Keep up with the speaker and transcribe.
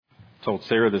Told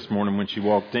Sarah this morning when she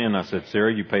walked in, I said,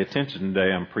 Sarah, you pay attention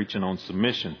today. I'm preaching on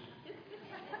submission.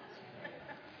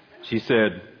 She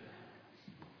said,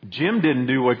 Jim didn't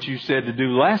do what you said to do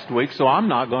last week, so I'm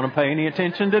not going to pay any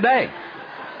attention today.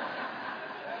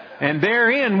 And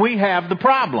therein we have the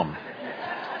problem.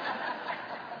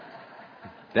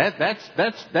 That's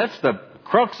the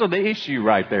crux of the issue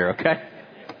right there, okay?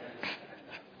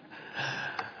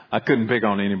 I couldn't pick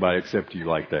on anybody except you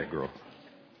like that, girl.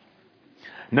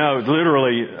 No,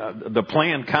 literally, the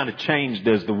plan kind of changed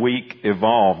as the week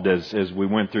evolved, as we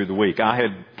went through the week. I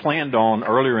had planned on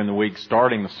earlier in the week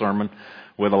starting the sermon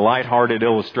with a lighthearted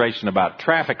illustration about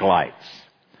traffic lights.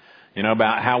 You know,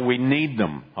 about how we need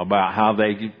them, about how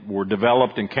they were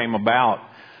developed and came about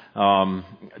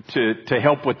to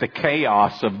help with the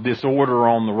chaos of disorder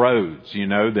on the roads. You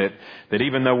know, that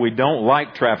even though we don't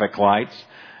like traffic lights,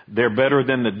 they're better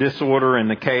than the disorder and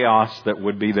the chaos that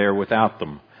would be there without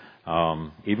them.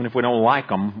 Even if we don't like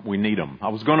them, we need them. I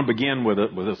was going to begin with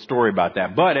a story about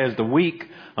that. But as the week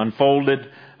unfolded,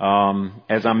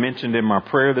 as I mentioned in my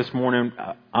prayer this morning,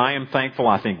 I am thankful.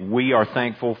 I think we are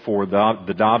thankful for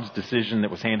the Dobbs decision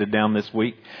that was handed down this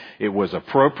week. It was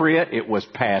appropriate. It was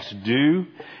past due.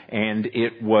 And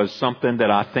it was something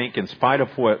that I think, in spite of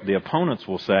what the opponents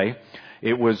will say,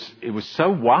 it was so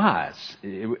wise.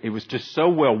 It was just so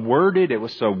well worded. It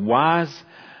was so wise.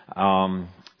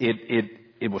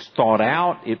 It was thought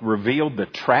out. It revealed the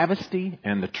travesty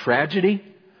and the tragedy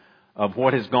of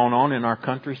what has gone on in our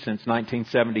country since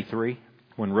 1973,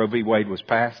 when Roe v. Wade was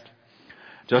passed.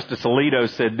 Justice Alito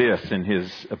said this in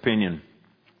his opinion: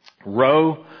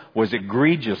 Roe was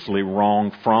egregiously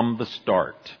wrong from the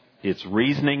start. Its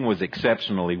reasoning was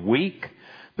exceptionally weak.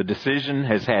 The decision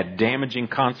has had damaging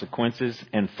consequences,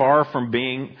 and far from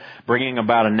bringing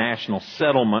about a national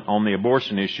settlement on the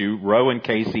abortion issue, Roe and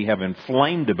Casey have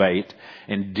inflamed debate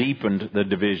and deepened the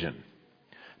division.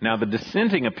 Now, the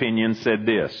dissenting opinion said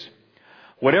this: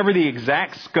 whatever the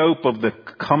exact scope of the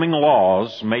coming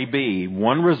laws may be,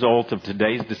 one result of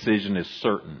today's decision is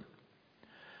certain: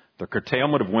 the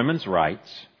curtailment of women's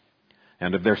rights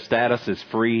and of their status as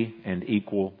free and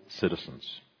equal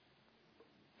citizens.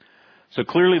 So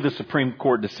clearly the Supreme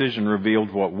Court decision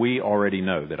revealed what we already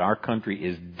know, that our country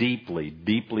is deeply,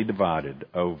 deeply divided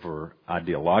over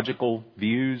ideological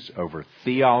views, over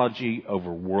theology,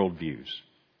 over worldviews.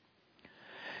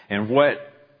 And what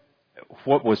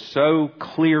was so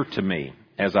clear to me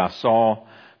as I saw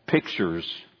pictures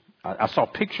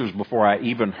before I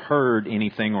even heard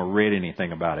anything or read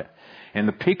anything about it. And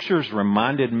the pictures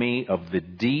reminded me of the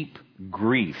deep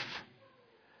grief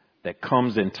that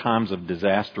comes in times of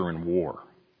disaster and war.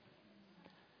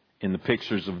 In the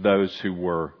pictures of those who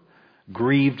were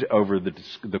grieved over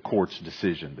the court's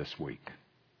decision this week.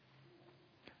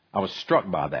 I was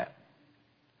struck by that.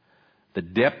 The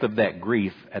depth of that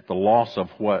grief at the loss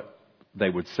of what they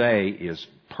would say is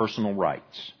personal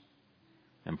rights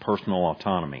and personal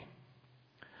autonomy.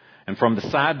 And from the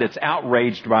side that's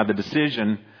outraged by the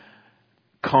decision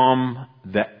come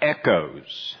the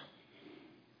echoes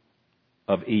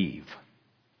of Eve.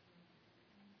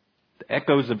 The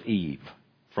echoes of Eve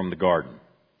from the garden.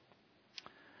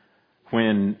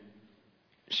 When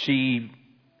she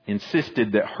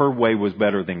insisted that her way was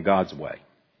better than God's way.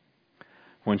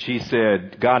 When she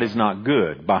said, God is not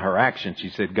good. By her action, she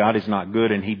said, God is not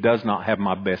good and He does not have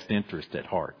my best interest at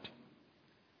heart.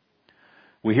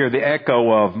 We hear the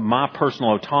echo of my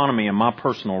personal autonomy and my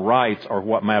personal rights are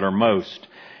what matter most.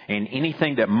 And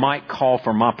anything that might call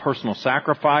for my personal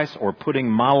sacrifice or putting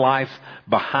my life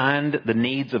behind the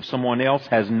needs of someone else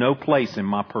has no place in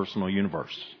my personal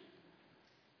universe.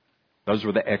 Those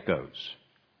were the echoes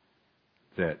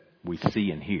that we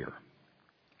see and hear.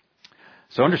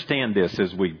 So understand this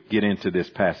as we get into this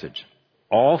passage.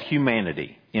 All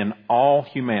humanity,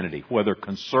 whether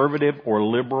conservative or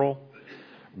liberal,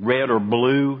 red or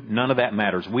blue, none of that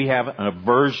matters. We have an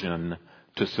aversion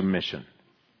to submission.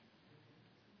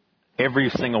 Every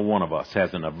single one of us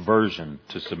has an aversion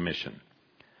to submission,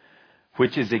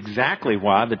 which is exactly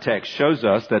why the text shows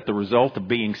us that the result of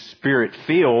being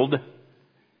Spirit-filled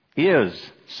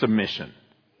is submission.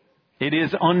 It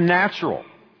is unnatural,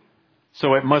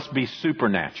 so it must be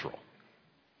supernatural.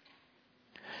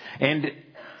 And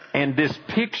this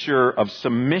picture of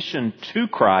submission to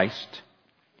Christ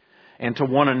and to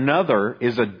one another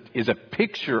is a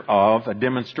picture of a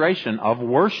demonstration of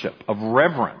worship, of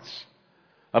reverence,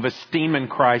 of esteeming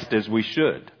Christ as we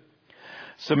should.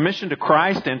 Submission to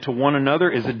Christ and to one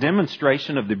another is a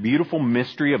demonstration of the beautiful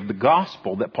mystery of the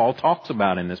gospel that Paul talks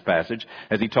about in this passage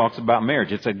as he talks about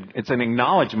marriage. It's an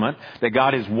acknowledgement that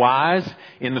God is wise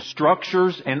in the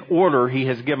structures and order He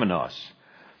has given us.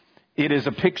 It is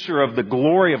a picture of the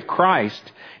glory of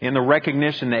Christ in the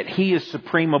recognition that He is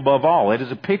supreme above all. It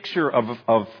is a picture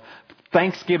of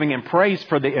thanksgiving and praise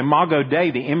for the Imago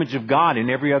Dei, the image of God in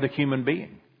every other human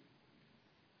being.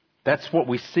 That's what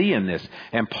we see in this.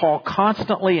 And Paul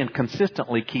constantly and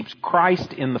consistently keeps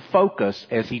Christ in the focus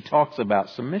as he talks about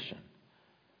submission.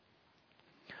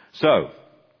 So,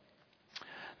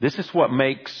 this is what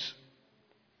makes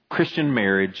Christian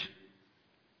marriage,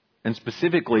 and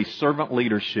specifically servant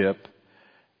leadership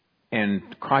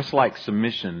and Christ-like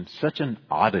submission, such an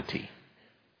oddity.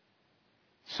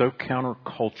 So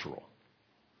countercultural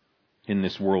in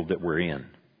this world that we're in.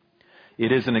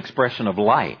 It is an expression of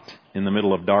light in the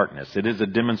middle of darkness. It is a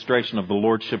demonstration of the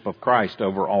lordship of Christ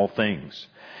over all things.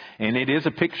 And it is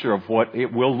a picture of what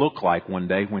it will look like one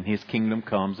day when His kingdom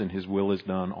comes and His will is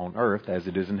done on earth as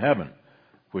it is in heaven,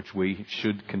 which we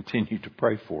should continue to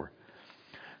pray for.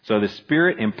 So the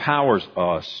Spirit empowers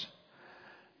us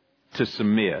to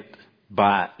submit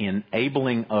by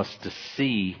enabling us to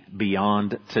see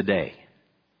beyond today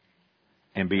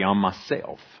and beyond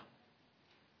myself,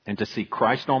 and to see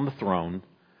Christ on the throne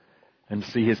and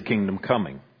to see His kingdom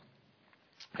coming.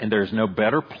 And there's no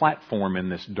better platform in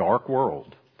this dark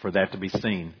world for that to be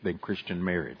seen than Christian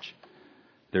marriage.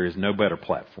 There is no better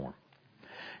platform.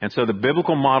 And so the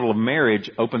biblical model of marriage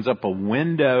opens up a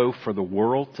window for the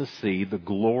world to see the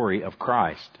glory of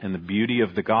Christ and the beauty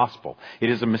of the gospel. It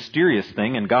is a mysterious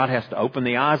thing, and God has to open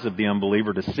the eyes of the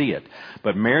unbeliever to see it.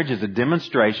 But marriage is a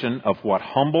demonstration of what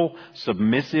humble,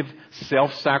 submissive,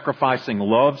 self-sacrificing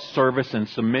love, service, and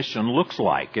submission looks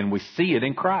like. And we see it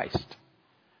in Christ.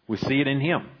 We see it in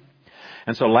Him.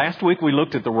 And so last week we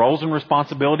looked at the roles and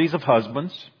responsibilities of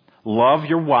husbands. Love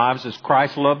your wives as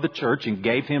Christ loved the church and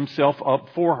gave Himself up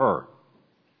for her,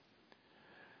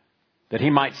 that He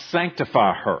might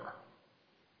sanctify her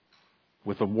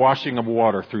with the washing of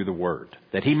water through the Word,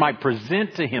 that He might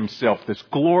present to Himself this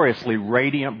gloriously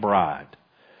radiant bride.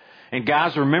 And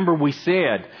guys, remember we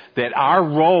said that our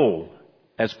role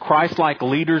as Christ-like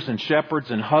leaders and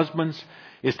shepherds and husbands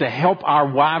is to help our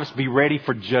wives be ready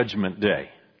for Judgment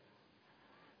Day,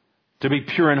 to be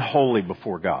pure and holy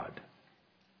before God.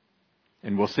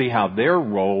 And we'll see how their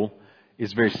role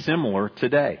is very similar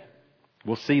today.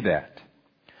 We'll see that.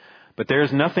 But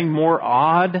there's nothing more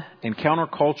odd and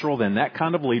countercultural than that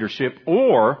kind of leadership,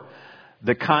 or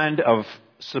the kind of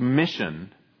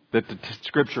submission that the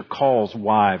Scripture calls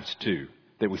wives to,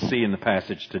 that we see in the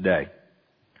passage today.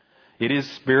 It is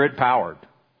Spirit-powered.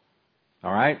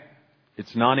 All right?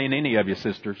 It's not in any of you,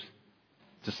 sisters.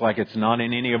 Just like it's not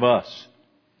in any of us.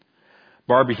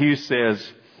 Barbara Hughes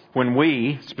says, when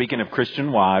we, speaking of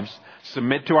Christian wives,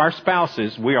 submit to our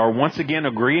spouses, we are once again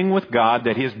agreeing with God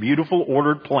that His beautiful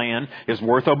ordered plan is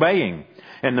worth obeying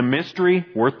and the mystery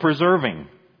worth preserving.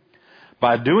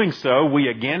 By doing so, we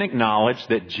again acknowledge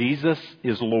that Jesus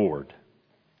is Lord.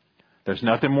 There's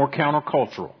nothing more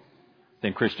countercultural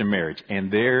than Christian marriage,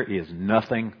 and there is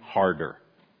nothing harder.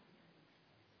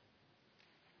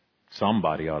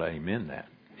 Somebody ought to amen that.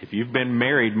 If you've been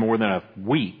married more than a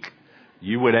week,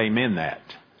 you would amen that.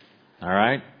 All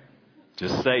right?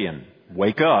 Just saying.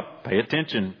 Wake up. Pay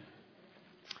attention.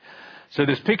 So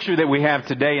this picture that we have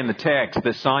today in the text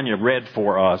that Sonia read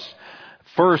for us,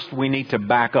 first we need to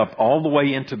back up all the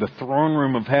way into the throne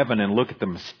room of heaven and look at the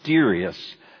mysterious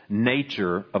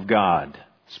nature of God,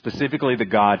 specifically the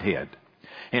Godhead.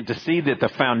 And to see that the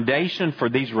foundation for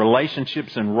these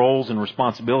relationships and roles and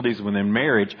responsibilities within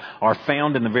marriage are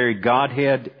found in the very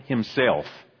Godhead Himself.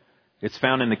 It's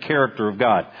found in the character of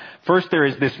God. First, there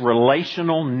is this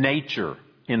relational nature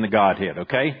in the Godhead,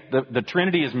 okay? The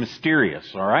Trinity is mysterious,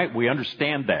 all right? We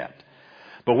understand that.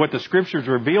 But what the Scriptures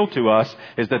reveal to us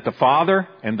is that the Father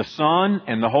and the Son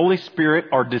and the Holy Spirit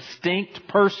are distinct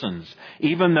persons,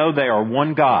 even though they are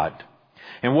one God.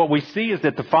 And what we see is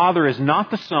that the Father is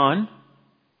not the Son,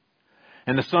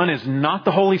 and the Son is not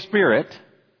the Holy Spirit.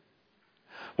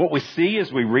 What we see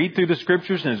as we read through the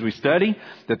Scriptures and as we study,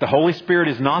 that the Holy Spirit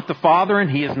is not the Father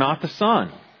and He is not the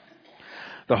Son.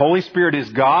 The Holy Spirit is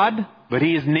God, but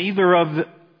He is neither of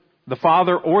the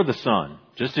Father or the Son.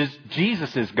 Just as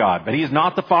Jesus is God, but He is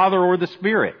not the Father or the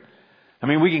Spirit. I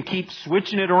mean, we can keep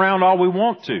switching it around all we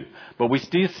want to, but we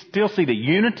still see the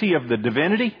unity of the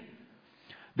divinity,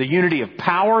 the unity of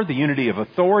power, the unity of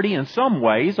authority in some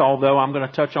ways, although I'm going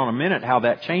to touch on in a minute how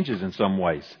that changes in some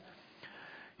ways.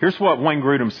 Here's what Wayne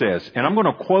Grudem says, and I'm going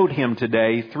to quote him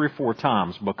today 3 or 4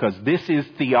 times because this is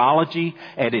theology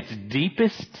at its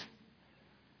deepest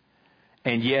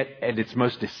and yet at its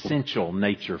most essential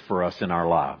nature for us in our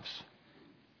lives.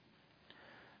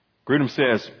 Grudem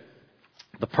says,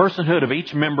 the personhood of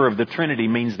each member of the Trinity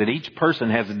means that each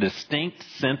person has a distinct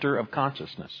center of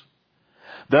consciousness.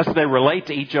 Thus they relate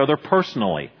to each other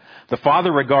personally. The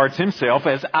Father regards himself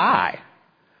as I,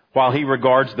 while he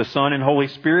regards the Son and Holy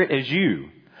Spirit as you.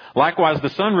 Likewise, the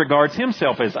Son regards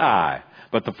himself as I,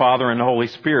 but the Father and the Holy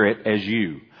Spirit as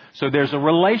you. So there's a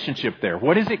relationship there.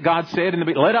 What is it God said in the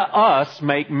beginning? Let us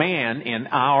make man in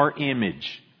our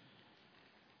image.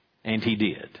 And he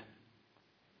did.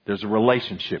 There's a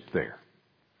relationship there.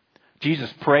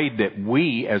 Jesus prayed that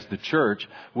we as the church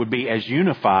would be as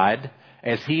unified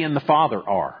as he and the Father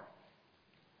are.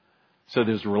 So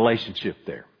there's a relationship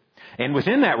there. And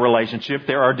within that relationship,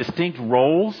 there are distinct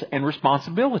roles and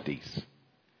responsibilities.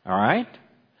 All right?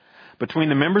 Between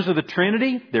the members of the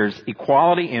Trinity, there's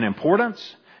equality in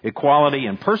importance, equality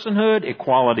in personhood,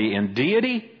 equality in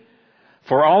deity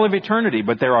for all of eternity.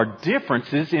 But there are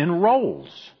differences in roles,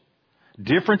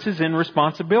 differences in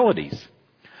responsibilities.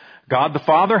 God the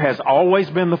Father has always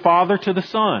been the Father to the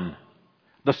Son.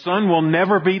 The Son will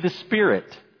never be the Spirit.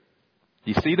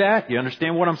 You see that? You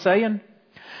understand what I'm saying?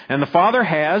 And the Father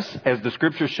has, as the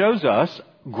Scripture shows us,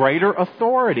 greater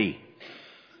authority.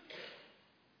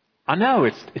 I know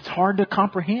it's hard to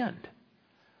comprehend.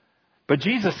 But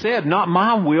Jesus said, not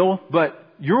my will, but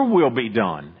your will be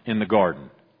done in the garden.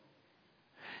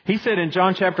 He said in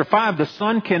John chapter 5, the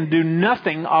Son can do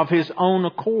nothing of his own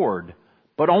accord,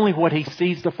 but only what he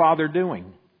sees the Father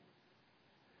doing.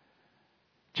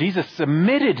 Jesus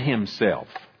submitted himself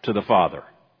to the Father.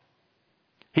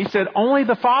 He said only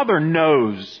the Father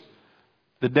knows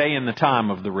the day and the time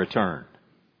of the return.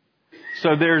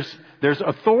 So there's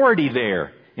authority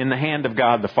there in the hand of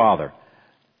God the Father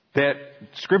that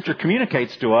Scripture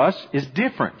communicates to us is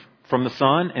different from the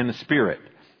Son and the Spirit.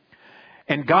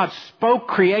 And God spoke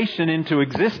creation into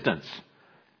existence.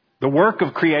 The work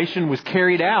of creation was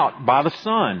carried out by the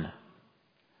Son.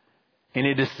 And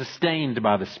it is sustained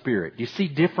by the Spirit. You see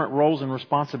different roles and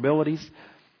responsibilities?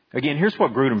 Again, here's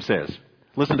what Grudem says.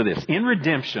 Listen to this. In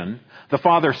redemption, the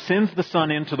Father sends the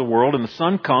Son into the world, and the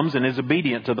Son comes and is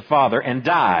obedient to the Father and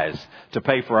dies to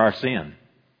pay for our sin.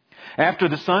 After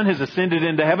the Son has ascended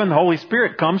into heaven, the Holy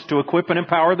Spirit comes to equip and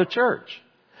empower the church.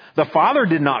 The Father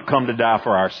did not come to die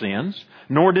for our sins,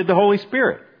 nor did the Holy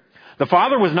Spirit. The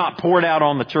Father was not poured out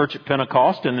on the church at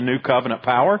Pentecost in the new covenant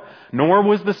power, nor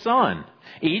was the Son.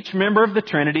 Each member of the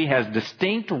Trinity has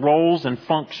distinct roles and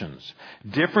functions.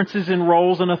 Differences in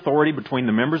roles and authority between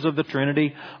the members of the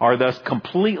Trinity are thus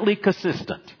completely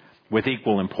consistent with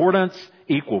equal importance,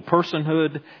 equal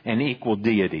personhood, and equal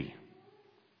deity.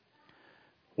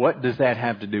 What does that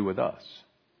have to do with us?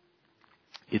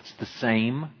 It's the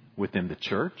same within the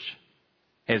church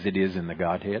as it is in the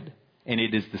Godhead, and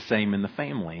it is the same in the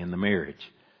family, in the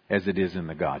marriage, as it is in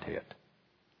the Godhead.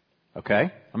 Okay?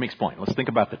 Let me explain. Let's think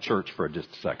about the church for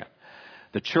just a second.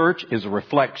 The church is a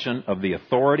reflection of the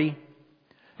authority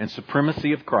and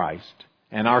supremacy of Christ,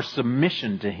 and our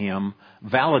submission to Him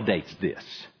validates this.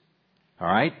 All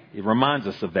right? It reminds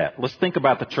us of that. Let's think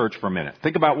about the church for a minute.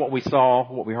 Think about what we saw,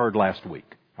 what we heard last week.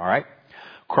 All right?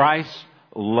 Christ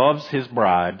loves His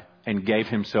bride and gave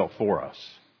Himself for us.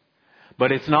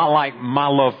 But it's not like my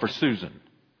love for Susan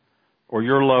or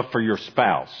your love for your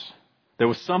spouse. There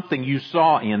was something you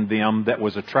saw in them that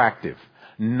was attractive.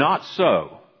 Not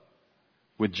so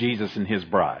with Jesus and His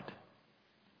bride.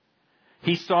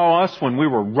 He saw us when we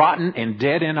were rotten and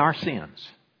dead in our sins.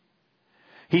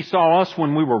 He saw us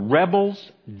when we were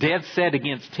rebels, dead set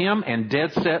against Him and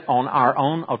dead set on our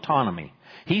own autonomy.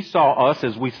 He saw us,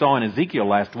 as we saw in Ezekiel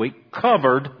last week,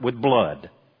 covered with blood.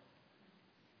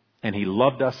 And He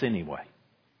loved us anyway.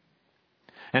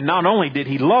 And not only did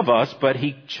He love us, but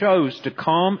He chose to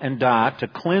come and die to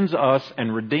cleanse us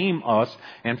and redeem us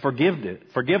and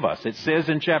forgive us. It says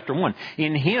in chapter 1,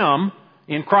 in Him,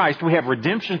 in Christ, we have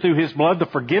redemption through His blood, the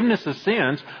forgiveness of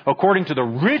sins according to the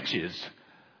riches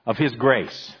of His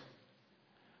grace.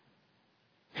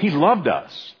 He loved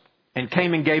us and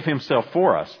came and gave Himself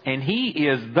for us. And He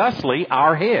is thusly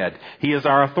our head. He is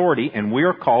our authority, and we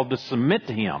are called to submit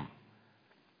to Him.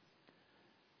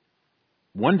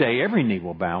 One day every knee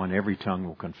will bow and every tongue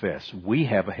will confess. We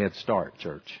have a head start,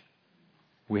 church.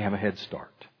 We have a head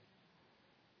start.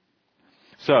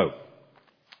 So,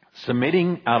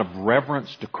 submitting out of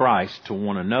reverence to Christ to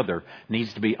one another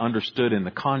needs to be understood in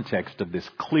the context of this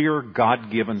clear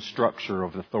God-given structure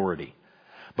of authority.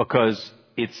 Because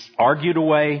it's argued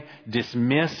away,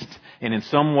 dismissed, and in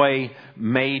some way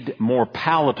made more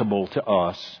palatable to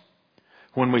us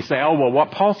when we say, oh, well,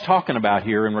 what Paul's talking about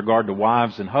here in regard to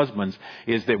wives and husbands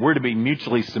is that we're to be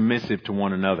mutually submissive to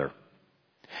one another.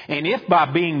 And if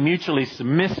by being mutually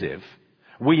submissive,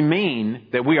 we mean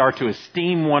that we are to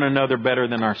esteem one another better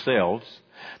than ourselves,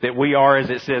 That we are, as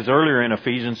it says earlier in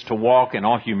Ephesians, to walk in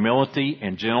all humility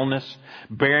and gentleness,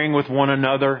 bearing with one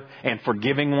another and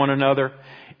forgiving one another.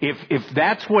 If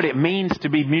that's what it means to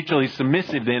be mutually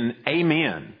submissive, then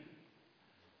amen.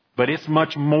 But it's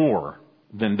much more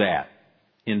than that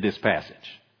in this passage.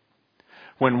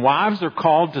 When wives are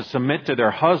called to submit to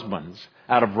their husbands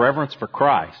out of reverence for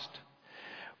Christ,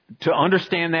 to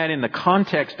understand that in the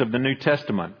context of the New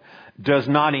Testament does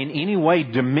not in any way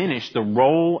diminish the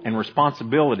role and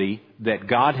responsibility that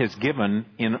God has given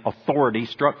in authority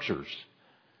structures.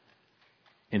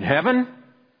 In heaven,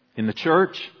 in the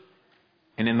church,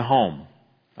 and in the home.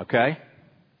 Okay?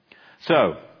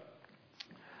 So,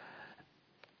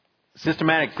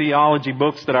 systematic theology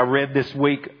books that I read this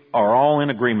week are all in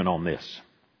agreement on this.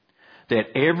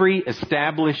 That every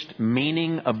established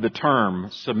meaning of the term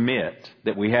submit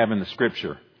that we have in the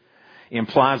Scripture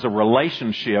implies a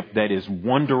relationship that is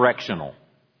one directional.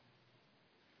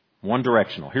 One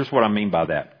directional. Here's what I mean by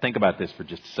that. Think about this for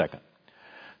just a second.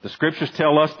 The Scriptures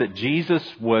tell us that Jesus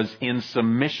was in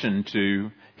submission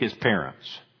to His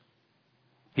parents.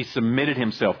 He submitted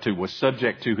Himself to, was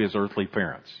subject to His earthly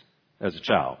parents as a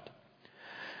child.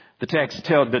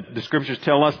 The Scriptures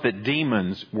tell us that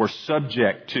demons were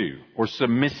subject to or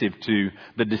submissive to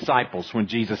the disciples when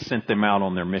Jesus sent them out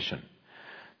on their mission.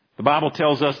 The Bible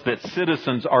tells us that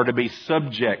citizens are to be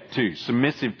subject to,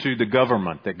 submissive to the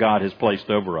government that God has placed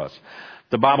over us.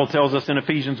 The Bible tells us in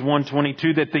Ephesians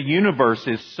 1:22 that the universe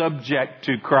is subject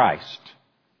to Christ.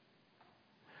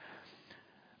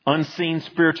 Unseen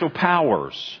spiritual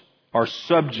powers are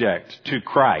subject to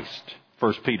Christ,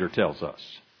 1 Peter tells us.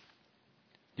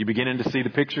 You beginning to see the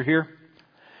picture here?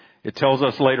 It tells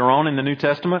us later on in the New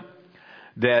Testament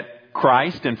that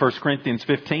Christ in 1 Corinthians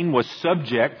 15 was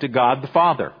subject to God the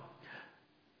Father.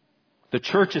 The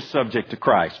church is subject to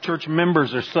Christ. Church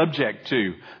members are subject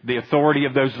to the authority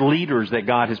of those leaders that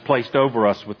God has placed over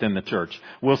us within the church.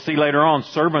 We'll see later on,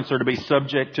 servants are to be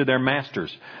subject to their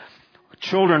masters.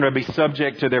 Children are to be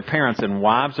subject to their parents, and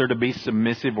wives are to be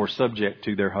submissive or subject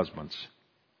to their husbands.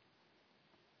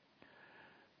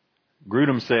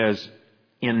 Grudem says,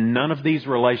 in none of these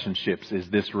relationships is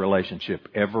this relationship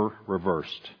ever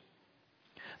reversed.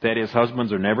 That is,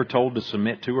 husbands are never told to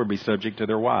submit to or be subject to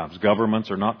their wives. Governments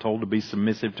are not told to be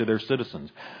submissive to their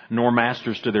citizens, nor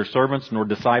masters to their servants, nor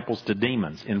disciples to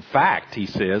demons. In fact, he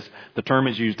says, the term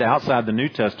is used outside the New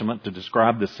Testament to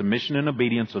describe the submission and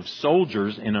obedience of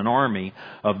soldiers in an army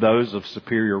of those of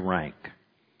superior rank.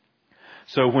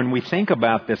 So when we think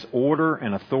about this order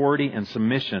and authority and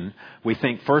submission, we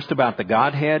think first about the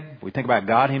Godhead. We think about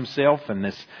God Himself and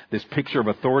this picture of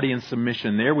authority and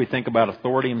submission there. We think about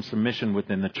authority and submission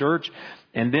within the church.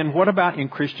 And then what about in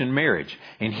Christian marriage?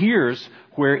 And here's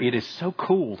where it is so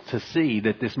cool to see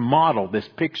that this model, this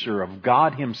picture of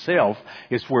God Himself,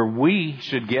 is where we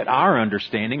should get our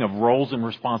understanding of roles and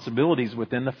responsibilities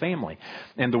within the family.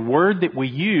 And the word that we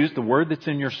use, the word that's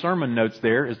in your sermon notes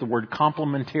there, is the word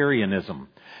complementarianism.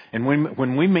 And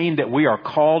when we mean that we are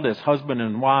called as husband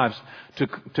and wives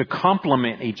to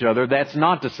complement each other, that's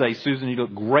not to say, Susan, you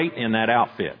look great in that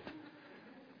outfit.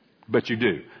 But you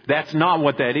do. That's not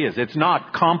what that is. It's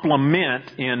not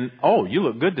compliment in, oh, you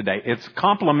look good today. It's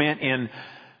compliment in,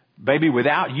 baby,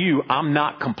 without you, I'm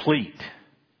not complete.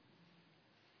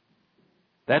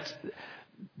 That's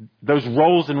those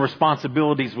roles and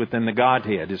responsibilities within the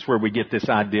Godhead is where we get this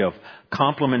idea of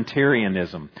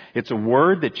complementarianism. It's a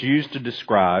word that's used to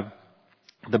describe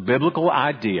the biblical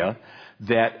idea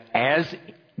that as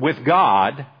with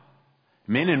God,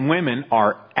 men and women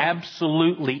are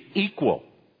absolutely equal.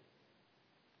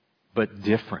 But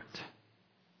different.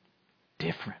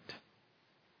 Different.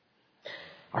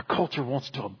 Our culture wants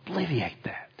to obviate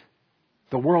that.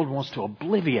 The world wants to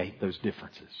obviate those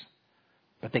differences.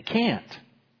 But they can't.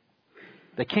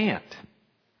 They can't.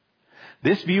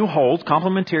 This view holds,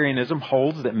 complementarianism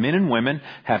holds that men and women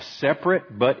have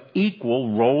separate but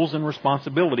equal roles and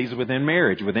responsibilities within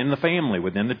marriage, within the family,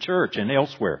 within the church, and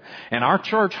elsewhere. And our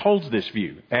church holds this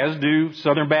view, as do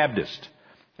Southern Baptists,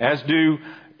 as do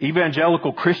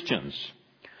evangelical Christians.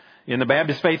 In the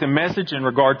Baptist Faith and Message, in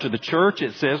regard to the church,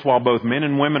 it says, while both men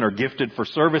and women are gifted for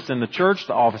service in the church,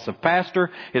 the office of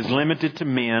pastor is limited to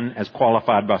men as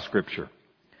qualified by Scripture.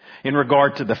 In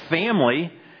regard to the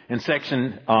family, in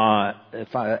section 18,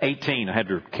 I had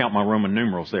to count my Roman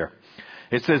numerals there.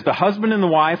 It says, the husband and the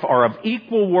wife are of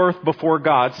equal worth before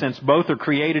God, since both are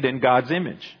created in God's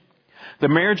image. The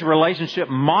marriage relationship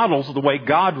models the way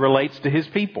God relates to His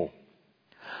people.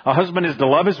 A husband is to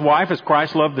love his wife as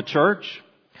Christ loved the church.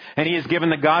 And he is given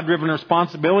the God-driven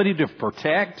responsibility to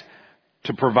protect,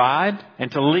 to provide,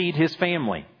 and to lead his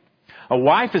family. A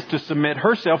wife is to submit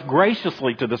herself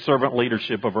graciously to the servant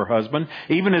leadership of her husband,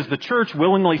 even as the church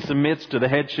willingly submits to the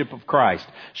headship of Christ.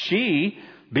 She,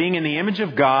 being in the image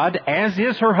of God, as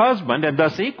is her husband, and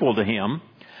thus equal to him,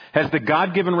 has the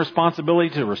God-given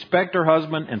responsibility to respect her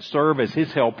husband and serve as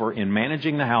his helper in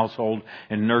managing the household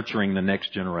and nurturing the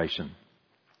next generation.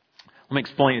 Let me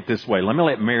explain it this way. Let me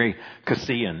let Mary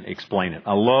Cassian explain it.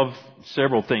 I love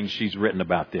several things she's written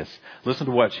about this. Listen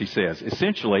to what she says.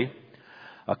 Essentially,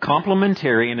 a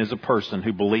complementarian is a person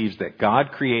who believes that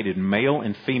God created male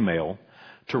and female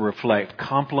to reflect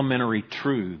complementary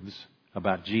truths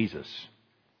about Jesus.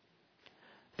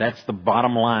 That's the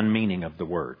bottom line meaning of the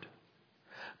word.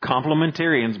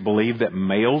 Complementarians believe that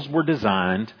males were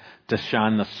designed to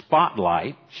shine the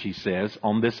spotlight, she says,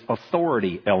 on this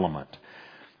authority element.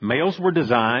 Males were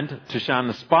designed to shine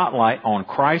the spotlight on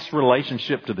Christ's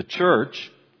relationship to the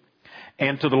church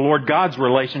and to the Lord God's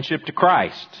relationship to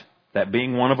Christ, that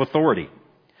being one of authority.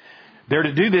 They're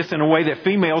to do this in a way that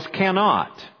females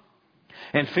cannot.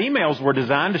 And females were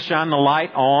designed to shine the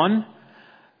light on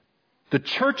the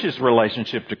church's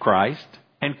relationship to Christ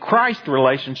and Christ's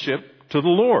relationship to the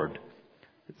Lord.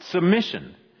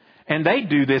 Submission. And they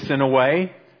do this in a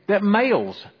way that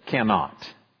males cannot.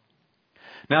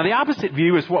 Now, the opposite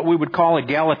view is what we would call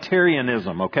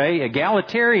egalitarianism, okay?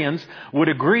 Egalitarians would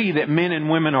agree that men and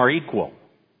women are equal.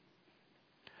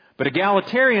 But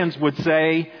egalitarians would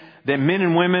say that men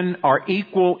and women are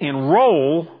equal in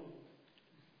role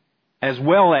as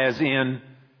well as in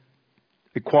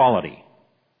equality.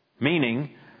 Meaning,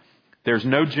 there's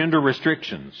no gender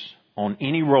restrictions on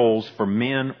any roles for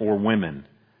men or women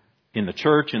in the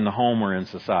church, in the home, or in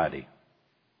society.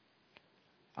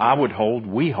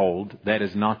 We hold, that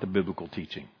is not the biblical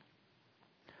teaching.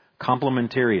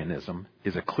 Complementarianism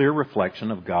is a clear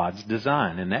reflection of God's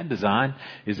design. And that design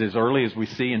is as early as we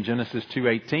see in Genesis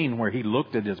 2:18, where he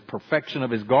looked at his perfection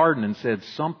of his garden and said,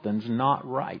 something's not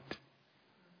right.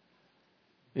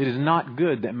 It is not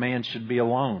good that man should be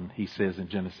alone, he says in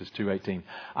Genesis 2:18.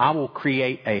 I will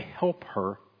create a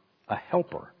helper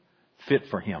fit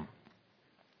for him.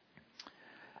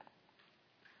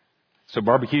 So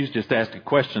Barbecues just asked a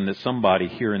question that somebody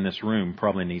here in this room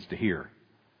probably needs to hear.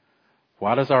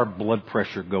 Why does our blood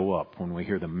pressure go up when we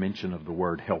hear the mention of the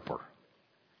word helper?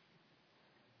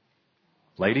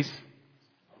 Ladies,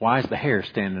 why is the hair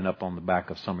standing up on the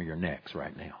back of some of your necks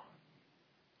right now?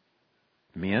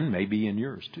 Men, maybe in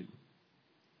yours too.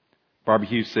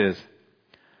 Barbecues says,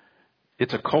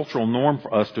 it's a cultural norm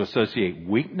for us to associate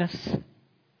weakness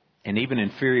and even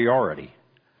inferiority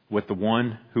with the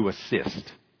one who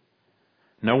assists.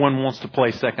 No one wants to play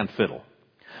second fiddle.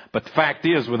 But the fact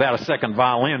is, without a second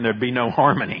violin, there'd be no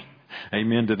harmony.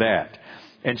 Amen to that.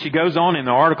 And she goes on in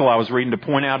the article I was reading to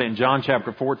point out in John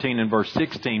chapter 14 and verse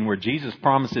 16, where Jesus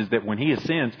promises that when he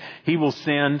ascends, he will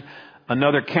send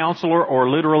another counselor, or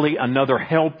literally another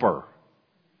helper,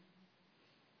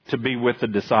 to be with the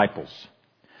disciples.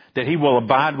 That he will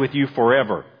abide with you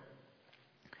forever.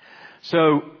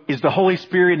 So, is the Holy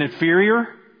Spirit inferior?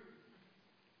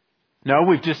 No,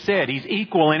 we've just said he's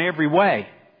equal in every way.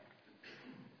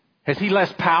 Has he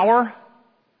less power?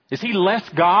 Is he less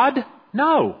God?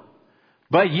 No.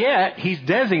 But yet, he's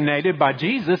designated by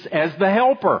Jesus as the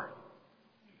helper.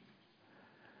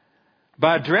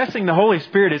 By addressing the Holy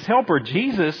Spirit as helper,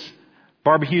 Jesus,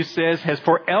 Barbecues says, has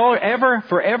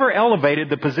forever elevated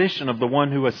the position of the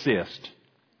one who assists.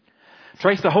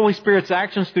 Trace the Holy Spirit's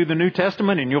actions through the New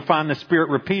Testament and you'll find the Spirit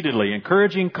repeatedly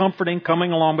encouraging, comforting,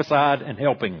 coming along beside, and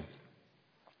helping.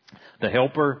 The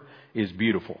helper is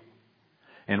beautiful.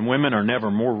 And women are never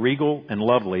more regal and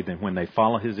lovely than when they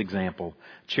follow his example,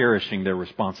 cherishing their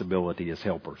responsibility as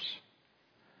helpers.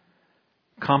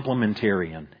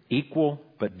 Complementarian, equal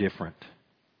but different.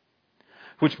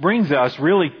 Which brings us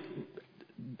really,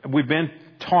 we've been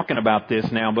talking about this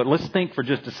now, but let's think for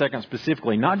just a second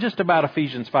specifically, not just about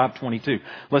Ephesians 5:22.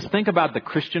 Let's think about the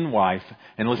Christian wife,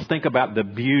 and let's think about the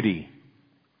beauty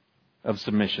of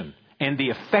submission and the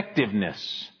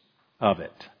effectiveness of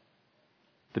it.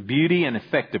 The beauty and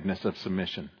effectiveness of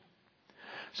submission.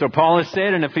 So Paul has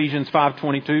said in Ephesians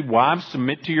 5:22, wives,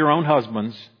 submit to your own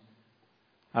husbands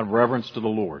out of reverence to the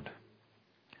Lord.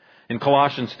 In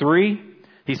Colossians 3,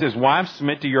 he says, wives,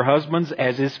 submit to your husbands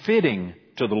as is fitting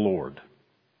to the Lord.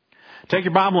 Take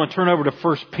your Bible and turn over to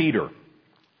 1 Peter.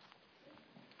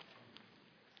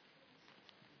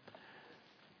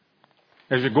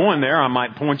 As you're going there, I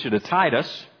might point you to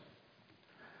Titus.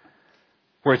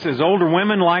 Where it says, older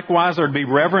women likewise are to be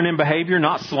reverent in behavior,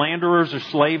 not slanderers or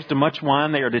slaves to much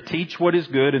wine. They are to teach what is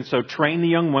good, and so train the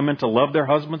young women to love their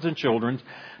husbands and children,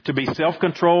 to be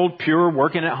self-controlled, pure,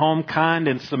 working at home, kind,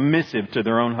 and submissive to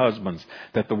their own husbands,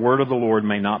 that the word of the Lord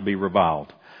may not be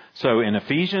reviled. So in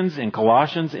Ephesians, in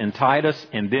Colossians, in Titus,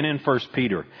 and then in 1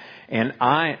 Peter. And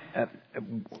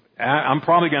I'm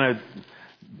probably going to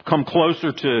come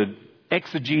closer to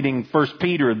exegeting 1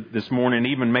 Peter this morning,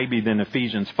 even maybe than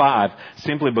Ephesians 5,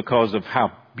 simply because of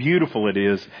how beautiful it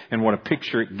is and what a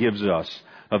picture it gives us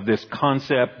of this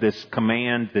concept, this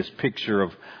command, this picture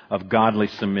of godly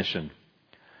submission.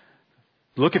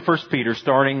 Look at 1 Peter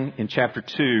starting in chapter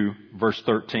 2, verse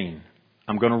 13.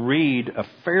 I'm going to read a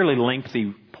fairly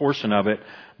lengthy portion of it,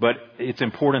 but it's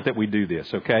important that we do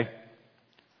this, okay?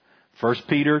 1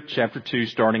 Peter chapter 2,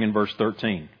 starting in verse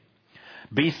 13.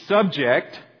 Be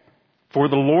subject for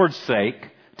the Lord's sake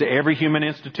to every human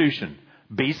institution.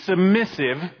 Be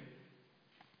submissive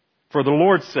for the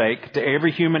Lord's sake to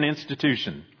every human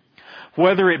institution.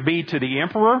 Whether it be to the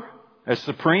emperor as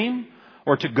supreme,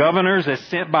 or to governors as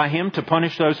sent by him to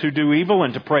punish those who do evil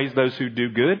and to praise those who do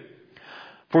good.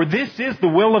 For this is the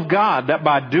will of God, that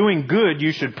by doing good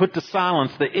you should put to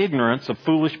silence the ignorance of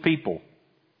foolish people.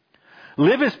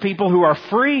 Live as people who are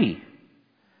free,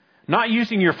 not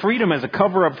using your freedom as a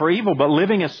cover-up for evil, but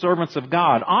living as servants of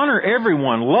God. Honor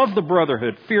everyone, love the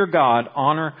brotherhood, fear God,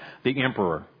 honor the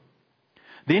emperor.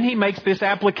 Then he makes this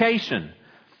application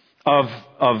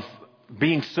of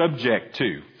being subject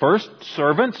to. First,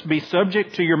 servants, be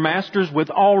subject to your masters with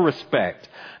all respect,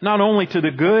 not only to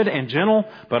the good and gentle,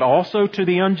 but also to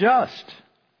the unjust.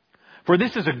 For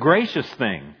this is a gracious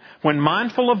thing. When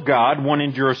mindful of God, one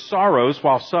endures sorrows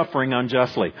while suffering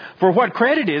unjustly. For what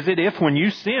credit is it if when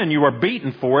you sin you are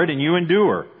beaten for it and you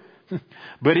endure?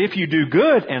 But if you do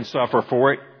good and suffer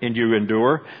for it and you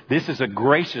endure, this is a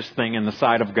gracious thing in the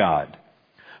sight of God.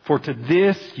 For to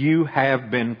this you have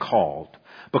been called,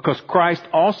 because Christ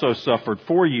also suffered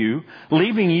for you,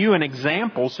 leaving you an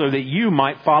example so that you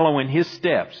might follow in his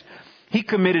steps. He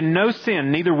committed no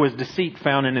sin, neither was deceit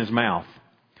found in his mouth.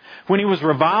 When he was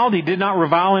reviled, he did not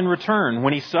revile in return.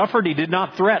 When he suffered, he did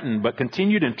not threaten, but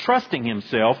continued entrusting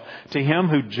himself to him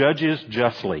who judges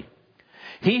justly.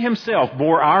 He himself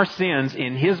bore our sins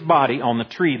in his body on the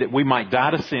tree, that we might die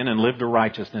to sin and live to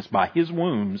righteousness. By his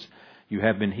wounds you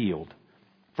have been healed.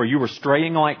 For you were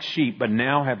straying like sheep, but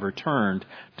now have returned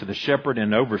to the shepherd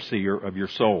and overseer of your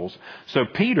souls. So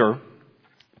Peter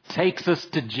takes us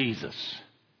to Jesus.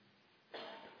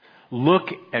 Look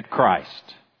at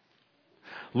Christ.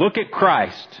 Look at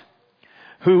Christ,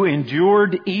 who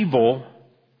endured evil,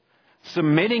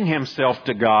 submitting himself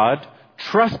to God,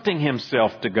 trusting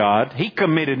himself to God. He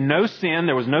committed no sin.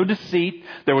 There was no deceit.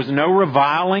 There was no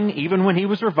reviling, even when he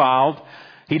was reviled.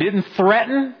 He didn't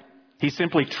threaten. He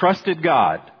simply trusted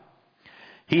God.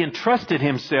 He entrusted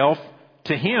himself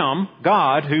to him,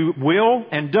 God, who will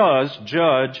and does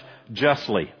judge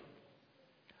justly.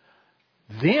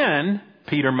 Then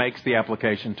Peter makes the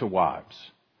application to wives.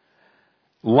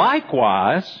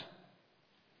 Likewise,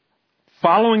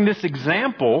 following this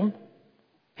example,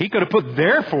 he could have put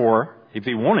therefore, if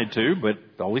he wanted to, but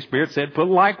the Holy Spirit said put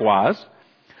likewise.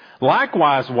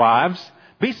 Likewise, wives,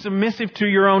 be submissive to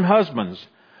your own husbands,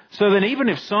 so that even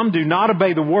if some do not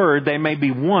obey the word, they may be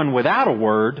won without a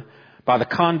word by the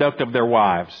conduct of their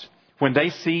wives, when they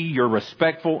see your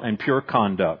respectful and pure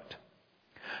conduct.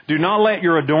 Do not let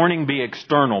your adorning be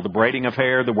external, the braiding of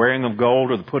hair, the wearing of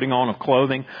gold, or the putting on of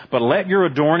clothing, but let your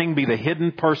adorning be the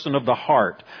hidden person of the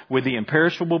heart, with the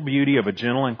imperishable beauty of a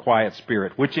gentle and quiet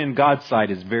spirit, which in God's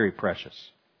sight is very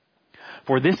precious.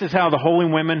 For this is how the holy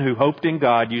women who hoped in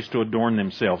God used to adorn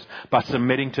themselves, by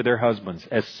submitting to their husbands,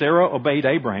 as Sarah obeyed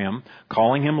Abraham,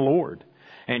 calling him Lord.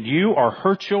 And you are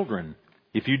her children,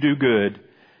 if you do good,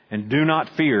 and do not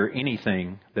fear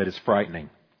anything that is frightening.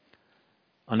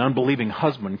 An unbelieving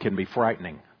husband can be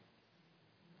frightening.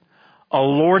 A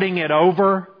lording it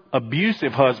over,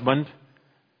 abusive husband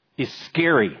is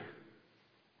scary.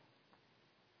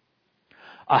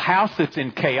 A house that's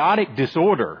in chaotic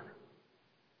disorder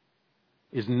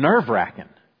is nerve-wracking.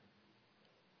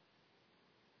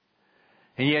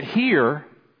 And yet here,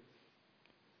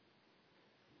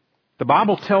 the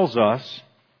Bible tells us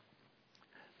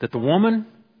that the woman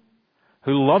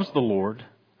who loves the Lord,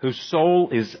 whose soul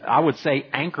is, I would say,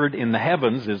 anchored in the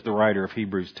heavens, as the writer of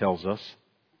Hebrews tells us,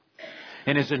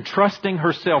 and is entrusting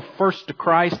herself first to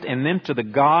Christ and then to the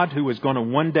God who is going to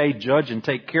one day judge and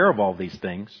take care of all these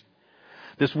things.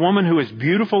 This woman who is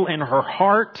beautiful in her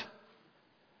heart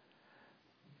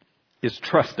is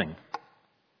trusting.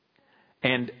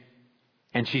 And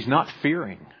she's not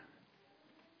fearing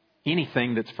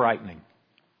anything that's frightening.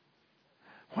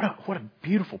 What a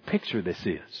beautiful picture this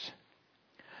is.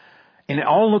 And it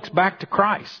all looks back to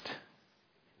Christ.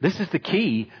 This is the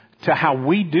key to how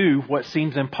we do what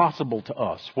seems impossible to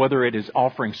us, whether it is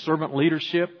offering servant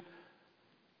leadership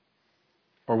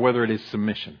or whether it is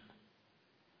submission.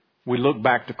 We look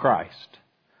back to Christ.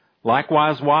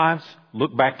 Likewise, wives,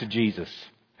 look back to Jesus,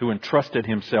 who entrusted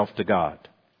himself to God.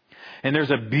 And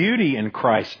there's a beauty in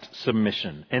Christ's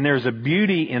submission. And there's a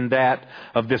beauty in that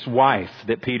of this wife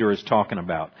that Peter is talking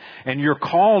about. And you're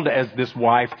called as this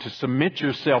wife to submit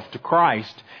yourself to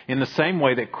Christ in the same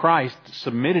way that Christ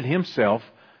submitted himself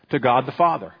to God the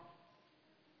Father.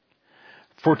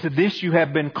 For to this you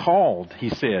have been called, he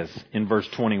says in verse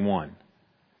 21.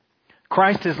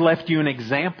 Christ has left you an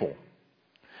example.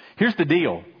 Here's the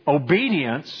deal.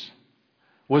 Obedience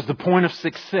was the point of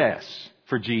success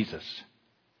for Jesus.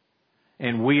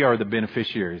 And we are the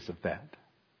beneficiaries of that.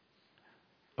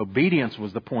 Obedience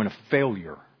was the point of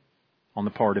failure on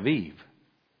the part of Eve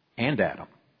and Adam.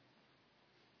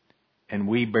 And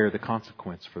we bear the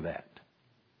consequence for that.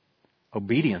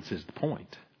 Obedience is the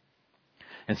point.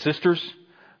 And sisters,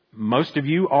 most of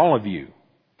you, all of you,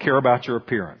 care about your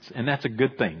appearance. And that's a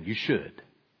good thing. You should.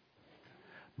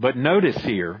 But notice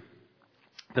here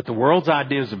that the world's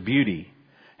ideas of beauty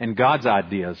and God's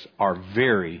ideas are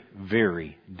very,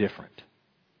 very different.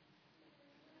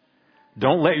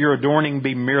 Don't let your adorning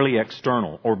be merely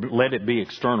external, or let it be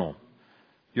external.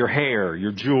 Your hair,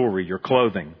 your jewelry, your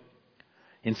clothing.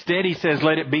 Instead, he says,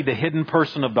 let it be the hidden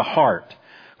person of the heart,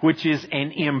 which is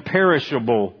an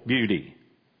imperishable beauty.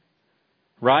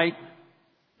 Right?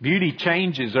 Beauty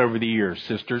changes over the years,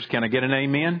 sisters. Can I get an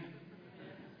amen?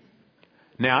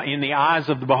 Now, in the eyes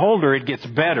of the beholder, it gets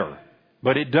better,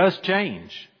 but it does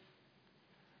change.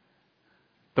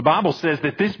 The Bible says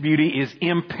that this beauty is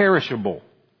imperishable.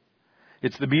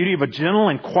 It's the beauty of a gentle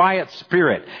and quiet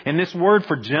spirit. And this word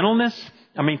for gentleness,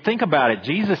 I mean, think about it.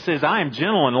 Jesus says, I am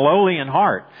gentle and lowly in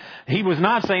heart. He was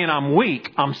not saying I'm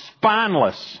weak. I'm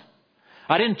spineless.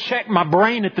 I didn't check my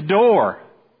brain at the door.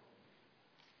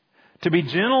 To be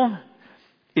gentle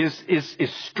is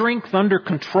strength under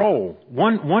control.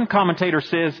 One commentator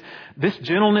says this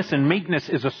gentleness and meekness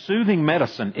is a soothing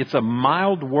medicine. It's a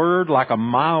mild word like a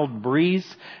mild breeze.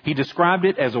 He described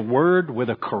it as a word with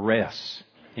a caress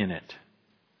in it.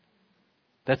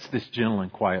 That's this gentle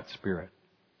and quiet spirit.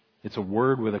 It's a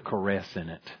word with a caress in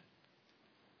it.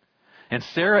 And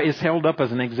Sarah is held up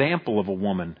as an example of a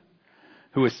woman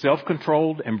who is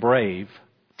self-controlled and brave,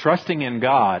 trusting in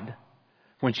God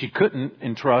when she couldn't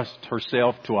entrust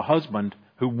herself to a husband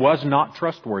who was not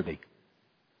trustworthy,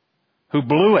 who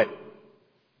blew it.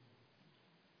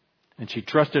 And she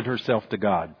trusted herself to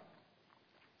God.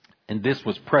 And this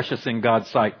was precious in God's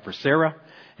sight for Sarah,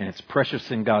 and it's precious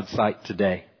in God's sight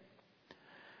today.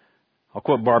 I'll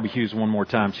quote Barbara Hughes one more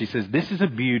time. She says, this is a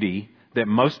beauty that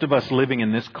most of us living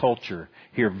in this culture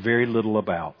hear very little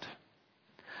about.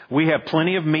 We have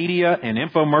plenty of media and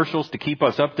infomercials to keep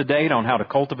us up to date on how to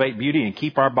cultivate beauty and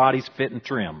keep our bodies fit and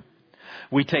trim.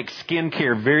 We take skin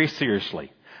care very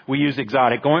seriously. We use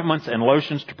exotic ointments and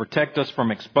lotions to protect us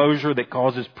from exposure that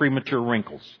causes premature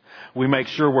wrinkles. We make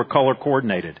sure we're color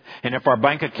coordinated. And if our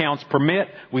bank accounts permit,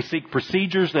 we seek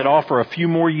procedures that offer a few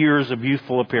more years of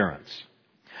youthful appearance.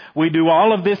 We do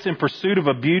all of this in pursuit of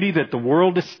a beauty that the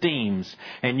world esteems,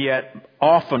 and yet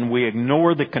often we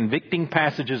ignore the convicting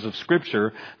passages of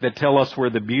Scripture that tell us where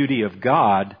the beauty of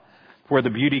God, where the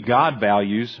beauty God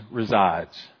values,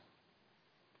 resides.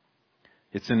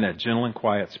 It's in that gentle and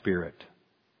quiet spirit.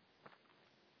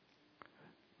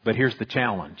 But here's the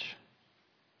challenge.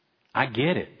 I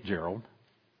get it, Gerald.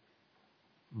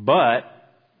 But, ...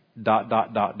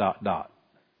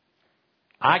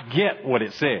 I get what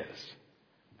it says.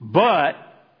 But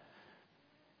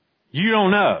you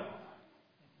don't know.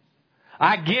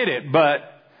 I get it, but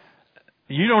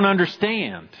you don't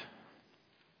understand.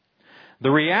 The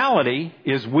reality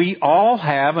is we all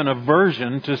have an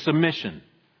aversion to submission.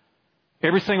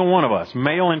 Every single one of us,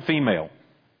 male and female.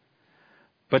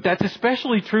 But that's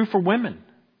especially true for women,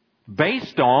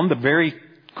 based on the very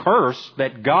curse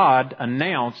that God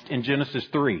announced in Genesis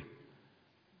 3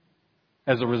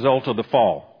 as a result of the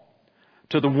fall.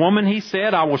 To the woman he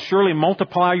said, I will surely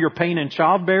multiply your pain in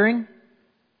childbearing.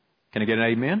 Can I get an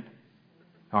amen?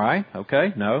 All right.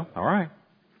 Okay. No. All right.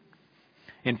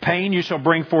 In pain you shall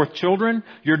bring forth children.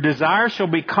 Your desire shall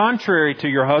be contrary to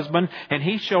your husband, and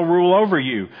he shall rule over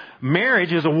you.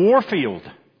 Marriage is a war field.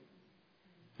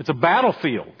 It's a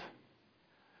battlefield.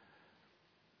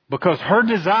 Because her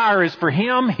desire is for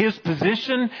him, his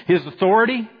position, his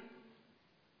authority.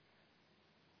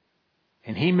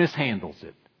 And he mishandles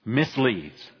it.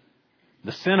 Misleads.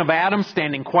 The sin of Adam,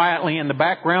 standing quietly in the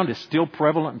background, is still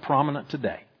prevalent and prominent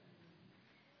today.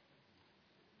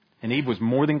 And Eve was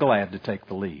more than glad to take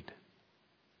the lead.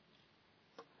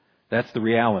 That's the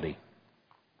reality.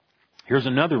 Here's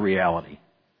another reality.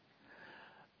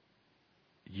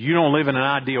 You don't live in an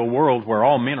ideal world where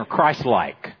all men are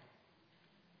Christ-like.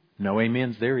 No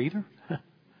amens there either?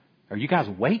 Are you guys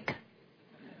awake?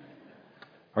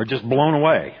 Or just blown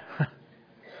away?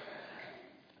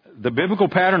 The biblical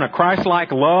pattern of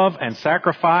Christ-like love and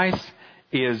sacrifice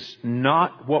is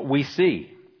not what we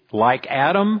see. Like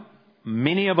Adam,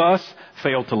 many of us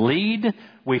fail to lead.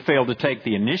 We fail to take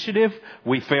the initiative.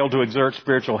 We fail to exert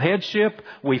spiritual headship.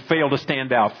 We fail to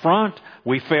stand out front.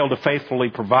 We fail to faithfully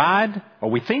provide.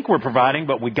 Or we think we're providing,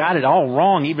 but we got it all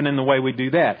wrong even in the way we do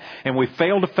that. And we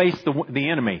fail to face the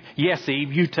enemy. Yes,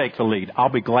 Eve, you take the lead. I'll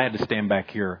be glad to stand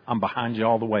back here. I'm behind you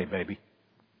all the way, baby.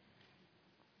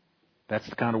 That's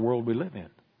the kind of world we live in.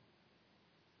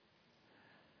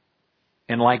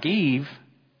 And like Eve,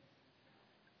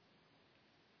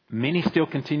 many still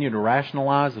continue to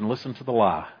rationalize and listen to the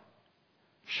lie.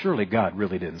 Surely God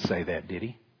really didn't say that, did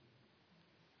He?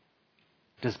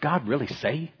 Does God really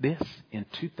say this in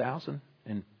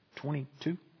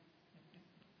 2022?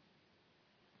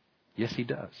 Yes, He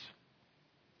does.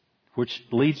 Which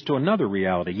leads to another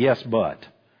reality. Yes, but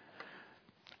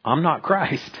I'm not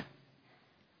Christ.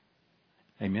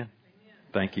 Amen.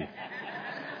 Thank you.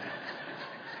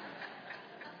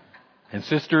 And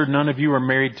sister, none of you are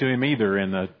married to Him either in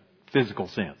the physical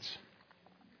sense.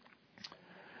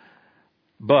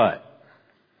 But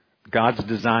God's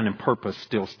design and purpose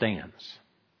still stands.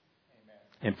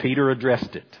 And Peter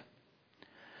addressed it.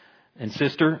 And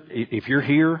sister, if you're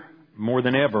here more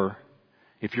than ever,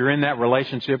 if you're in that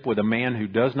relationship with a man who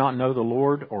does not know the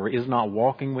Lord or is not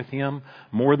walking with Him,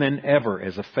 more than ever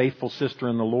as a faithful sister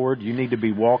in the Lord, you need to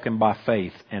be walking by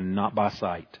faith and not by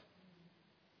sight.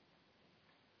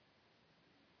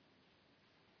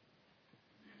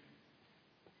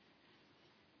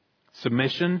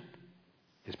 Submission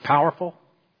is powerful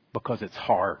because it's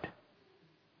hard.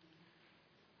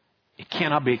 It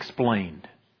cannot be explained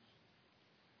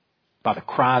by the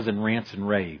cries and rants and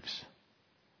raves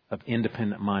of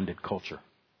independent-minded culture.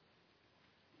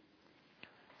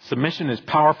 Submission is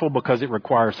powerful because it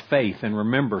requires faith. And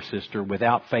remember, sister,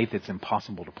 without faith it's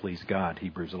impossible to please God,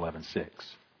 Hebrews 11:6.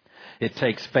 It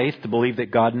takes faith to believe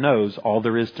that God knows all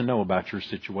there is to know about your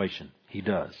situation. He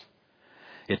does.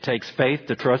 It takes faith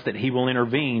to trust that He will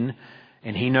intervene,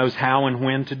 and He knows how and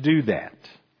when to do that.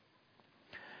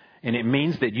 And it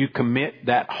means that you commit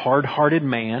that hard-hearted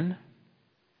man,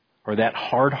 or that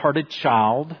hard-hearted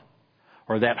child,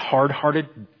 or that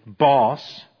hard-hearted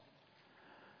boss,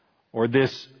 or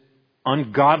this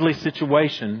ungodly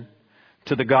situation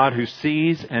to the God who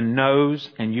sees and knows,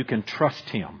 and you can trust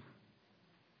Him.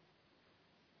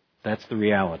 That's the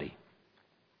reality.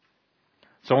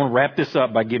 So I want to wrap this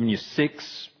up by giving you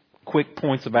 6 quick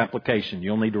points of application.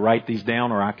 You'll need to write these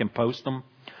down or I can post them.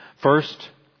 First,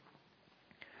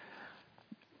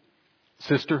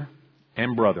 sister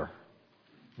and brother.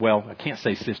 Well, I can't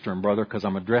say sister and brother because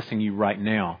I'm addressing you right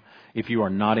now if you are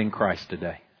not in Christ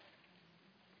today.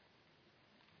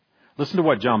 Listen to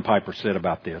what John Piper said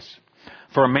about this.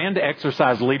 For a man to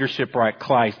exercise leadership like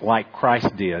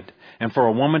Christ did, and for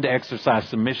a woman to exercise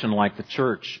submission like the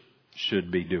church should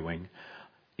be doing,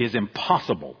 is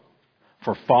impossible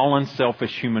for fallen,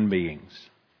 selfish human beings.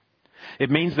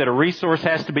 It means that a resource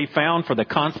has to be found for the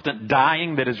constant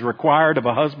dying that is required of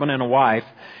a husband and a wife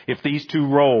if these two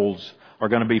roles are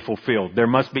going to be fulfilled. There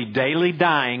must be daily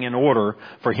dying in order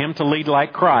for him to lead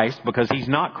like Christ because he's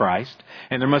not Christ.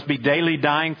 And there must be daily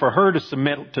dying for her to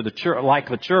submit to the church like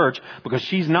the church because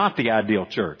she's not the ideal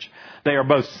church. They are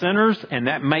both sinners, and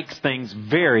that makes things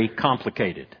very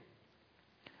complicated.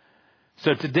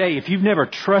 So today, if you've never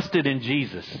trusted in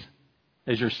Jesus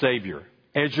as your Savior,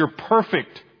 as your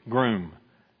perfect groom,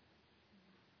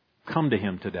 come to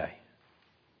Him today.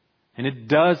 And it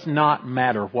does not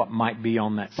matter what might be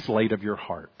on that slate of your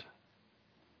heart.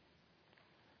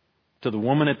 To the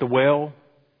woman at the well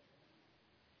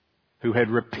who had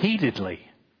repeatedly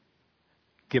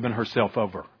given herself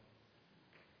over.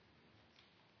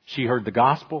 She heard the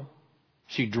gospel.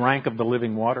 She drank of the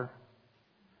living water.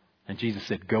 And Jesus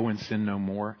said, go and sin no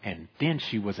more. And then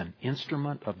she was an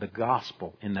instrument of the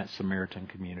gospel in that Samaritan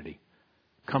community.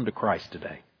 Come to Christ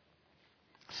today.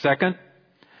 Second,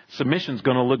 submission's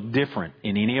going to look different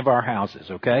in any of our houses,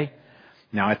 okay?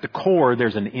 Now, at the core,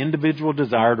 there's an individual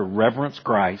desire to reverence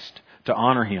Christ, to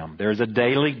honor Him. There's a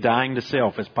daily dying to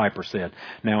self, as Piper said.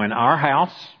 Now, in our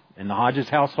house, in the Hodges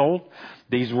household,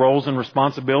 these roles and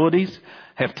responsibilities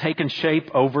have taken shape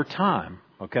over time.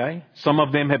 Okay? Some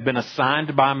of them have been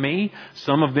assigned by me.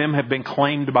 Some of them have been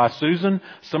claimed by Susan.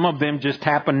 Some of them just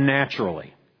happen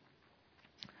naturally.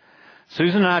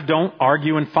 Susan and I don't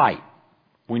argue and fight.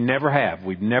 We never have.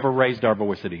 We've never raised our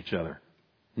voice at each other.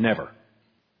 Never.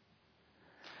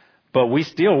 But we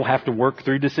still have to work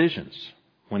through decisions.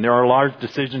 When there are large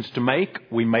decisions to make,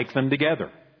 we make them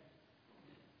together.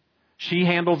 She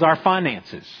handles our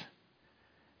finances.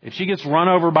 If she gets run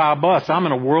over by a bus, I'm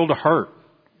in a world of hurt.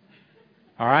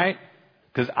 All right?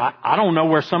 Because I don't know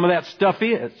where some of that stuff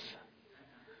is.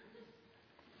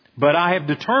 But I have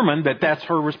determined that that's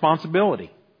her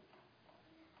responsibility.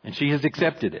 And she has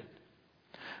accepted it.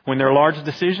 When there are large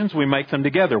decisions, we make them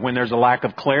together. When there's a lack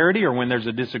of clarity or when there's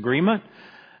a disagreement,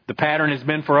 the pattern has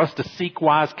been for us to seek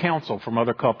wise counsel from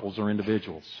other couples or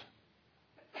individuals.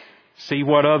 See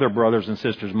what other brothers and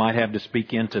sisters might have to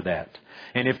speak into that.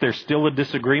 And if there's still a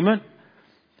disagreement,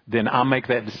 then I make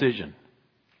that decision.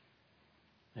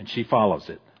 And she follows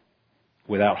it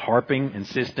without harping,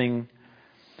 insisting.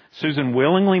 Susan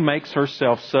willingly makes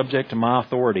herself subject to my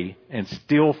authority and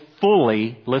still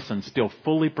fully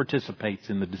participates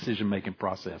in the decision-making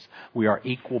process. We are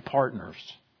equal partners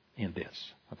in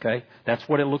this. Okay? That's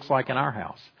what it looks like in our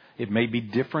house. It may be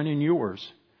different in yours,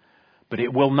 but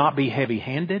it will not be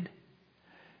heavy-handed.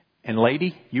 And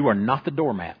lady, you are not the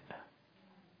doormat.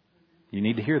 You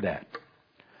need to hear that.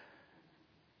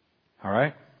 All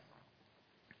right?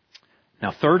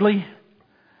 Now, thirdly,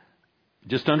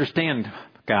 just understand,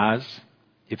 guys,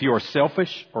 if you are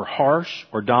selfish or harsh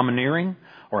or domineering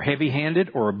or heavy-handed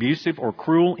or abusive or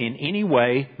cruel in any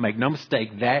way, make no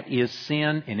mistake, that is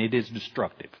sin and it is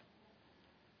destructive.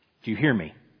 Do you hear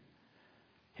me?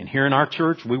 And here in our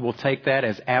church, we will take that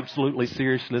as absolutely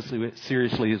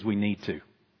seriously as we need to.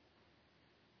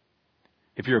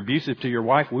 If you're abusive to your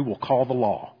wife, we will call the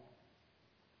law.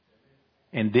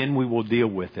 And then we will deal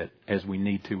with it as we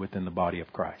need to within the body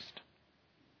of Christ.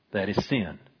 That is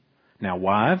sin. Now,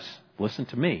 wives, listen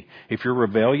to me. If you're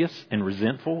rebellious and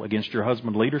resentful against your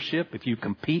husband's leadership, if you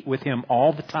compete with him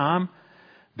all the time,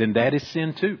 then that is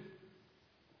sin too.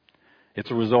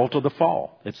 It's a result of the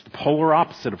fall. It's the polar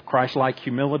opposite of Christ-like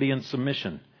humility and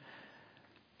submission.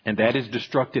 And that is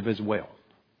destructive as well.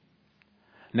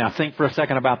 Now think for a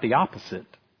second about the opposite.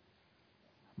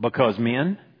 Because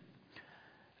men,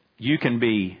 you can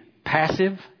be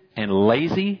passive and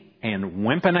lazy and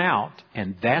wimping out,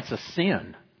 and that's a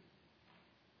sin.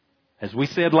 As we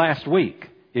said last week,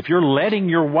 if you're letting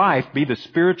your wife be the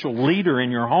spiritual leader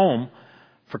in your home,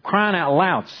 for crying out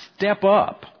loud, step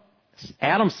up.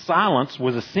 Adam's silence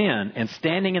was a sin, and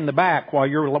standing in the back while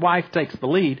your wife takes the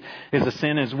lead is a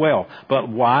sin as well. But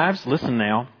wives, listen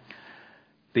now,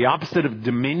 the opposite of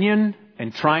dominion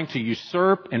and trying to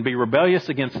usurp and be rebellious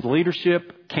against the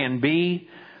leadership can be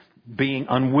being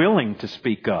unwilling to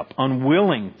speak up,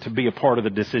 unwilling to be a part of the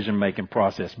decision-making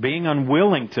process, being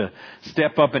unwilling to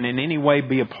step up and in any way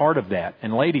be a part of that.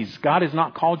 And ladies, God has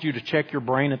not called you to check your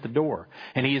brain at the door.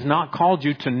 And He has not called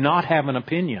you to not have an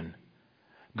opinion.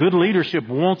 Good leadership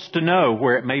wants to know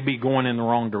where it may be going in the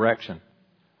wrong direction.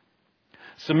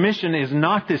 Submission is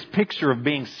not this picture of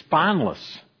being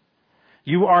spineless.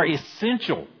 You are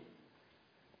essential.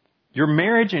 Your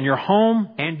marriage and your home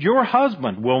and your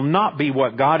husband will not be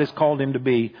what God has called him to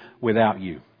be without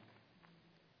you.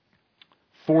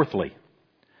 Fourthly,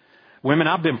 women,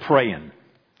 I've been praying.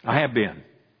 I have been.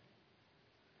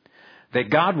 That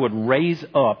God would raise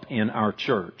up in our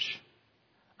church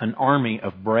an army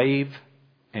of brave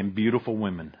and beautiful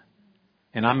women.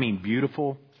 And I mean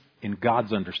beautiful in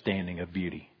God's understanding of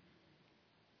beauty.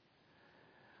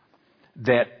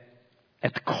 That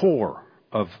at the core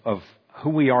of who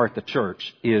we are at the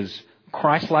church is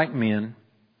Christ-like men,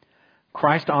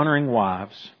 Christ-honoring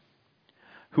wives,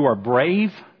 who are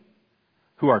brave,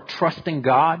 who are trusting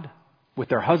God with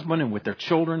their husband and with their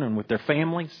children and with their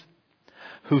families,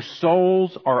 whose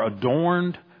souls are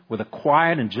adorned with a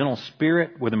quiet and gentle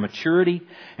spirit, with a maturity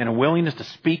and a willingness to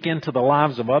speak into the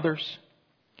lives of others.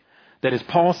 That as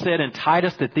Paul said in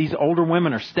Titus, that these older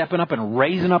women are stepping up and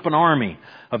raising up an army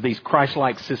of these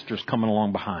Christ-like sisters coming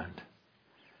along behind.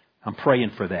 I'm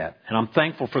praying for that. And I'm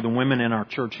thankful for the women in our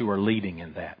church who are leading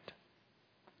in that.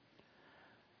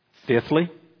 Fifthly,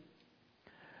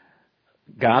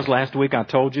 guys, last week I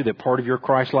told you that part of your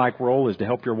Christ-like role is to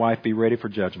help your wife be ready for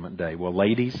Judgment Day. Well,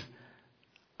 ladies,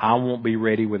 I won't be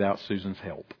ready without Susan's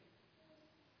help.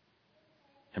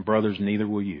 And brothers, neither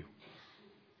will you.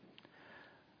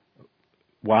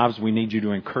 Wives, we need you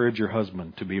to encourage your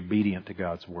husband to be obedient to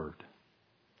God's Word,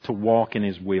 to walk in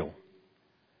His will.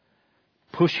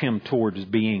 Push him towards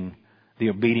being the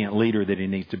obedient leader that he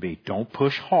needs to be. Don't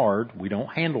push hard. We don't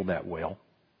handle that well.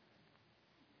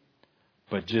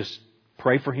 but just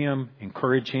pray for him,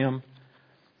 encourage him.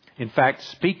 In fact,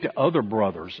 speak to other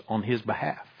brothers on his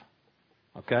behalf.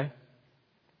 Okay?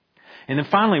 And then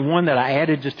finally, one that I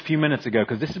added just a few minutes ago,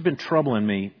 because this has been troubling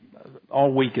me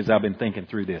all week as I've been thinking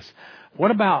through this.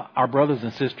 What about our brothers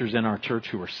and sisters in our church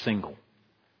who are single?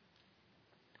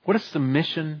 What does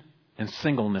submission and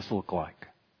singleness look like?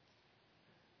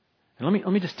 And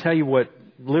let me just tell you what,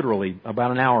 literally,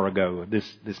 about an hour ago,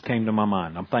 this came to my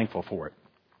mind. I'm thankful for it.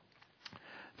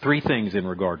 3 things in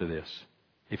regard to this.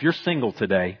 If you're single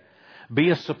today, be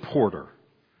a supporter.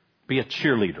 Be a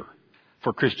cheerleader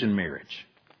for Christian marriage.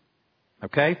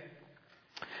 Okay?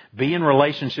 Be in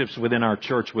relationships within our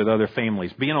church with other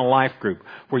families. Be in a life group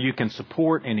where you can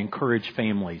support and encourage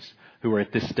families who are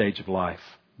at this stage of life.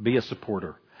 Be a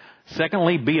supporter.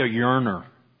 Secondly, be a yearner.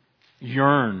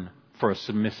 Yearn for a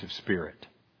submissive spirit.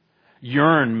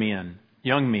 Yearn men,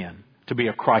 young men, to be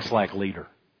a Christ-like leader.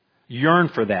 Yearn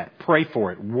for that. Pray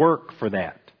for it. Work for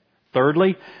that.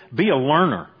 Thirdly, be a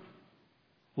learner.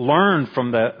 Learn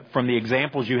from the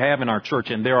examples you have in our church,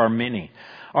 and there are many.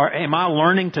 Am I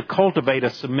learning to cultivate a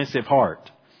submissive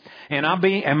heart?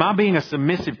 Am I being a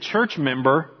submissive church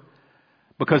member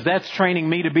because that's training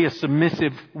me to be a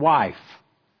submissive wife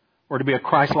or to be a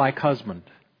Christ-like husband?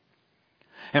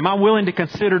 Am I willing to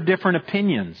consider different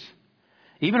opinions?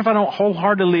 Even if I don't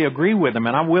wholeheartedly agree with them,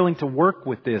 and I'm willing to work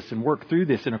with this and work through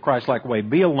this in a Christ-like way.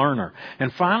 Be a learner.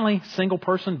 And finally, single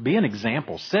person, be an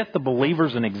example. Set the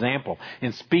believers an example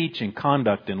in speech and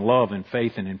conduct, in love and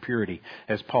faith and in purity,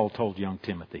 as Paul told young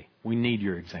Timothy. We need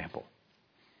your example.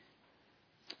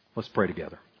 Let's pray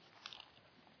together.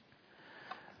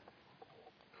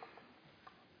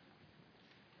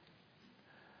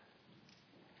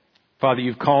 Father,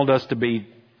 you've called us to be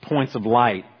points of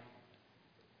light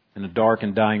in a dark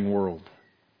and dying world.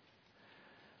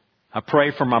 I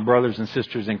pray for my brothers and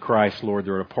sisters in Christ, Lord,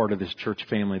 that are a part of this church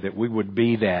family, that we would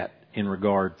be that in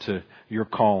regard to your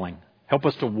calling. Help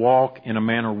us to walk in a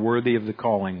manner worthy of the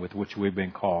calling with which we've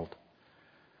been called.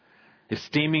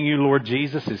 Esteeming you, Lord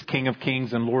Jesus, as King of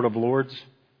Kings and Lord of Lords.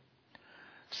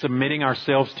 Submitting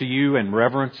ourselves to you in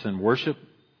reverence and worship.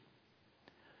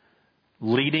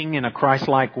 Leading in a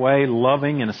Christ-like way,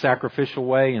 loving in a sacrificial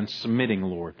way, and submitting,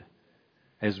 Lord,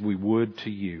 as we would to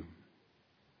you.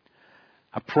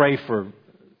 I pray for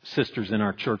sisters in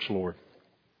our church, Lord,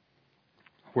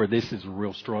 where this is a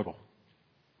real struggle.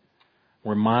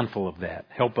 We're mindful of that.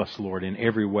 Help us, Lord, in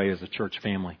every way as a church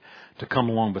family to come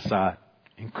along beside,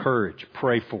 encourage,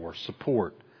 pray for,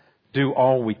 support, do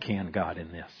all we can, God,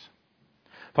 in this.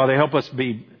 Father, help us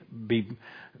be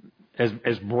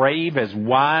as brave, as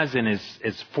wise, and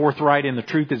as forthright in the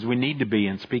truth as we need to be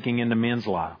in speaking into men's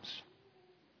lives.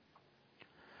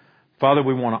 Father,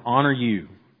 we want to honor you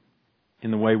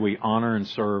in the way we honor and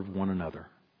serve one another.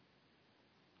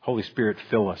 Holy Spirit,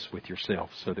 fill us with yourself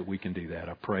so that we can do that.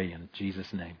 I pray in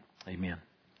Jesus' name. Amen.